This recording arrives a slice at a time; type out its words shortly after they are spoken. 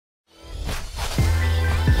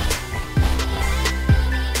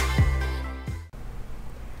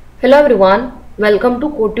Hello everyone, welcome to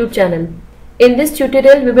CodeTube channel. In this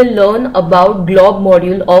tutorial we will learn about Glob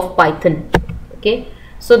module of Python. Okay,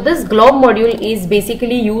 so this Glob module is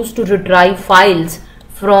basically used to retrieve files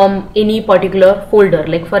from any particular folder.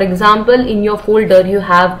 Like for example, in your folder you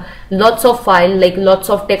have lots of files, like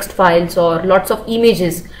lots of text files or lots of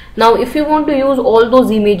images. Now if you want to use all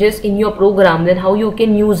those images in your program, then how you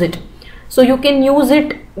can use it? So you can use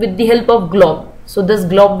it with the help of Glob. So this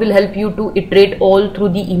Glob will help you to iterate all through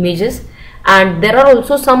the images, and there are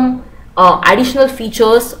also some additional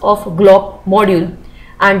features of Glob module,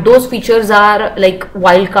 and those features are like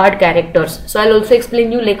wildcard characters. So I'll also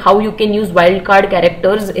explain you like how you can use wildcard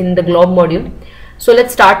characters in the Glob module. So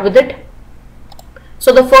let's start with it.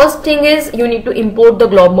 So the first thing is you need to import the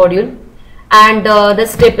Glob module, and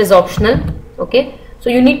this step is optional. Okay, so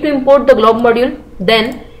you need to import the Glob module,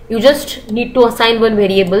 then you just need to assign one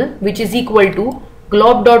variable which is equal to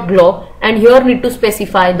glob.glob, and here need to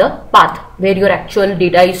specify the path where your actual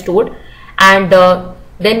data is stored, and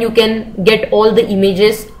then you can get all the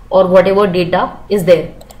images or whatever data is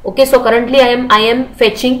there. Okay, so currently I am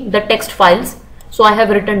fetching the text files. So I have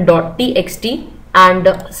written .txt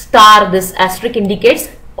and star, this asterisk indicates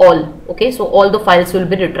all. Okay, so all the files will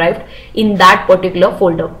be retrieved in that particular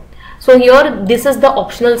folder. So here this is the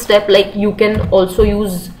optional step. Like you can also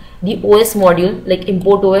use the OS module, like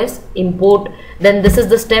import OS, import, then this is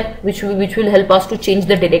the step which will help us to change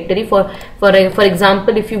the directory. For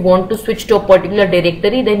example, if you want to switch to a particular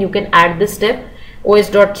directory, then you can add this step,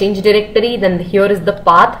 os.change directory, then here is the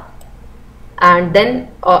path, and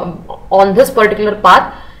then on this particular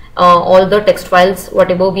path all the text files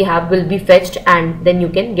whatever we have will be fetched, and then you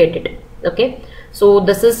can get it. Okay, so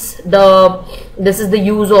this is the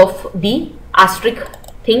use of the asterisk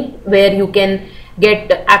thing where you can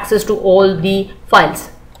get access to all the files.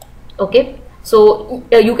 Okay, so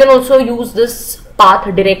you can also use this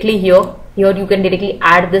path directly here you can directly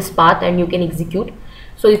add this path and you can execute.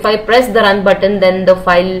 So if I press the run button, then the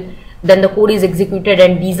code is executed,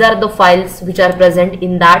 and these are the files which are present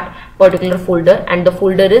in that particular folder, and the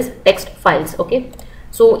folder is text files. Okay,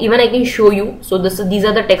 so even I can show you. So these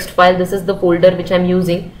are the text files. This is the folder which I'm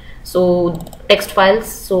using. So text files,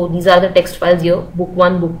 so these are the text files here, book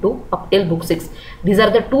 1, book 2 up till book 6. These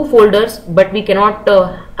are the two folders, but we cannot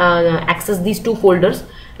access these two folders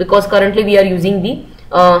because currently we are using the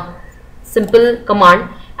simple command,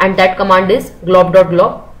 and that command is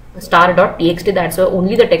glob.glob star.txt. that's why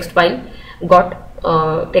only the text file got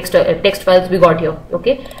text files we got here.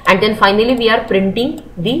 Okay, and then finally we are printing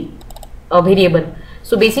the variable.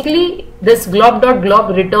 So basically this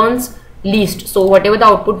glob.glob returns list, so whatever the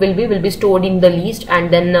output will be stored in the list,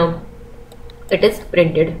 and then it is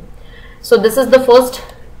printed. So this is the first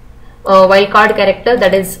wildcard character,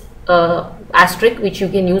 that is asterisk, which you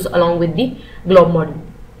can use along with the Glob module.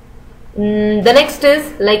 The next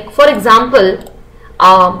is like for example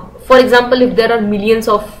if there are millions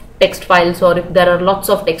of text files, or if there are lots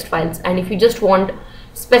of text files, and if you just want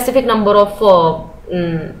specific number of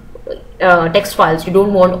text files, you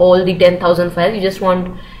don't want all the 10,000 files, you just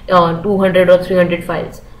want 200 or 300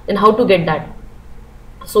 files, then how to get that?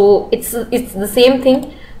 So it's the same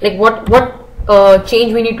thing. Like what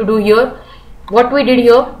change we need to do here? What we did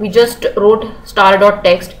here, we just wrote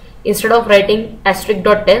star.text instead of writing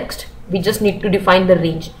asterisk.text. We just need to define the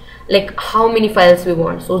range, like how many files we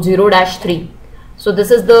want. So 0-3. So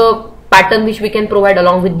this is the pattern which we can provide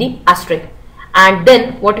along with the asterisk. And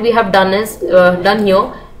then what we have done is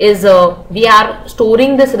we are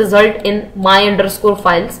storing this result in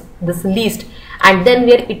my_files, this list, and then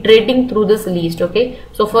we are iterating through this list. Okay,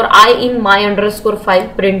 so for I in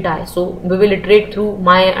my_file, print I. So we will iterate through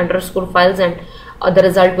my_files, and the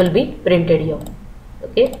result will be printed here.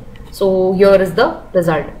 Okay, so here is the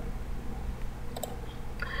result.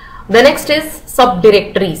 The next is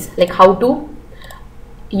subdirectories, like how to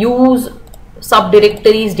use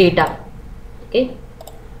subdirectories data. Okay,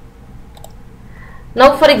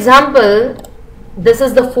 now for example, this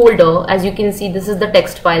is the folder. As you can see, this is the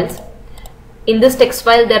text files. In this text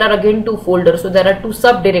file there are again two folders, so there are two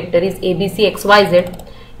subdirectories, ABC, XYZ.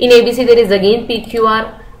 In ABC there is again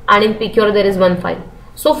PQR, and in PQR there is one file.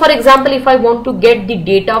 So for example, if I want to get the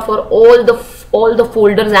data for all the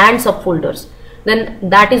folders and subfolders, then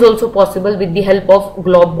that is also possible with the help of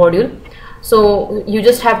Glob module. So you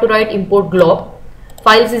just have to write import glob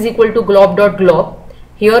files is equal to glob.glob.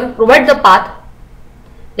 Here provide the path,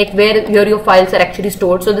 like where your files are actually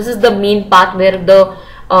stored. So this is the main path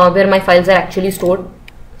where my files are actually stored.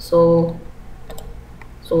 So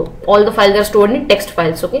all the files are stored in text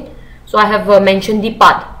files. Okay, so I have mentioned the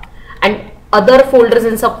path, and other folders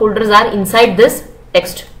and subfolders are inside this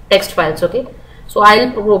text files. Okay, So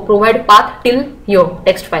I'll provide path till here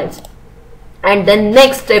text files, and then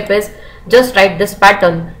next step is just write this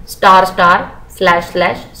pattern star star slash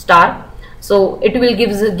slash star. So it will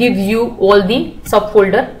give you all the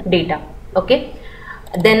subfolder data. Okay,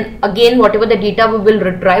 then again whatever the data we will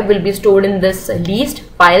retrieve will be stored in this list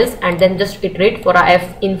files, and then just iterate for a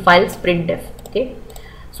f in files printf. Okay,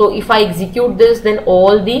 so if I execute this, then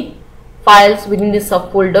all the files within the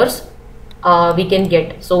subfolders we can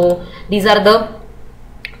get. So these are the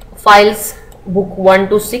files book 1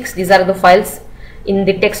 to 6. These are the files in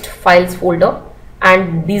the text files folder,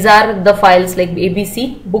 and these are the files like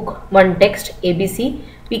ABC book 1 text, ABC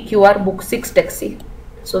PQR book 6 text.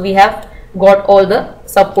 So we have got all the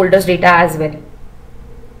subfolders data as well.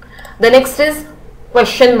 The next is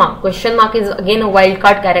question mark. Question mark is again a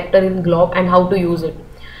wildcard character in Glob, and how to use it.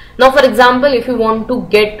 Now for example, if you want to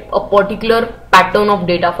get a particular pattern of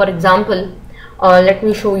data, for example, let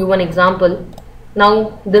me show you one example.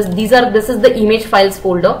 Now this is the image files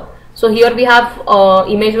folder. So here we have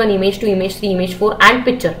image 1, image 2, image 3, image 4 and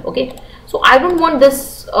picture. Okay, so I don't want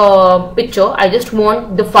this picture, I just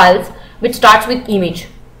want the files which starts with image.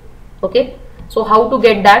 Okay, so how to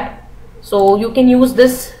get that? So you can use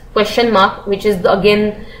this question mark, which is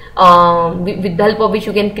again with the help of which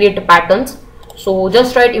you can create patterns. So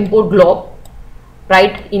just write import glob,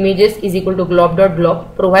 write images is equal to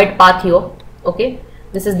glob.glob, provide path here. Okay,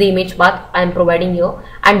 this is the image path I am providing here,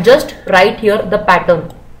 and just write here the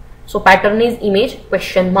pattern. So pattern is image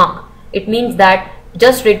question mark. It means that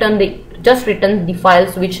just return the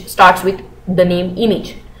files which starts with the name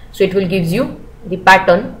image. So it will gives you the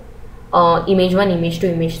pattern image 1, image 2,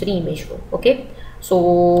 image 3, image 4. Okay,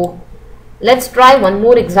 so let's try one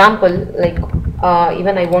more example, like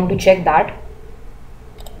even I want to check that.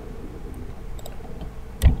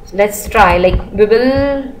 So let's try, like we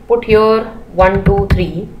will put here 1, 2,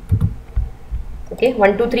 3. Okay,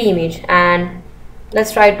 1, 2, 3 image, and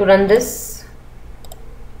let's try to run this.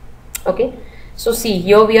 Okay, so see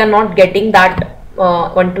here we are not getting that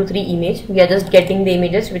 1, 2, 3 image. We are just getting the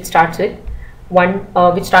images which starts with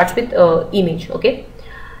image. Okay,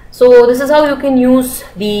 so this is how you can use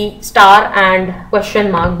the star and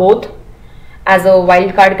question mark both as a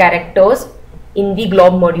wildcard characters in the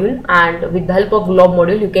Glob module, and with the help of Glob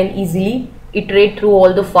module you can easily iterate through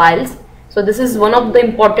all the files. So this is one of the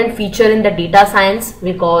important feature in the data science,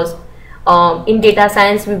 because in data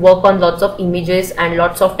science we work on lots of images and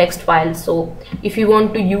lots of text files. So if you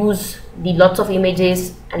want to use the lots of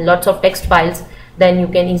images and lots of text files, then you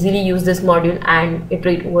can easily use this module and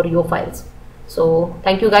iterate over your files. So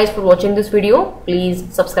thank you guys for watching this video. Please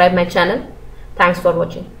subscribe my channel. Thanks for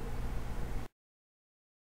watching.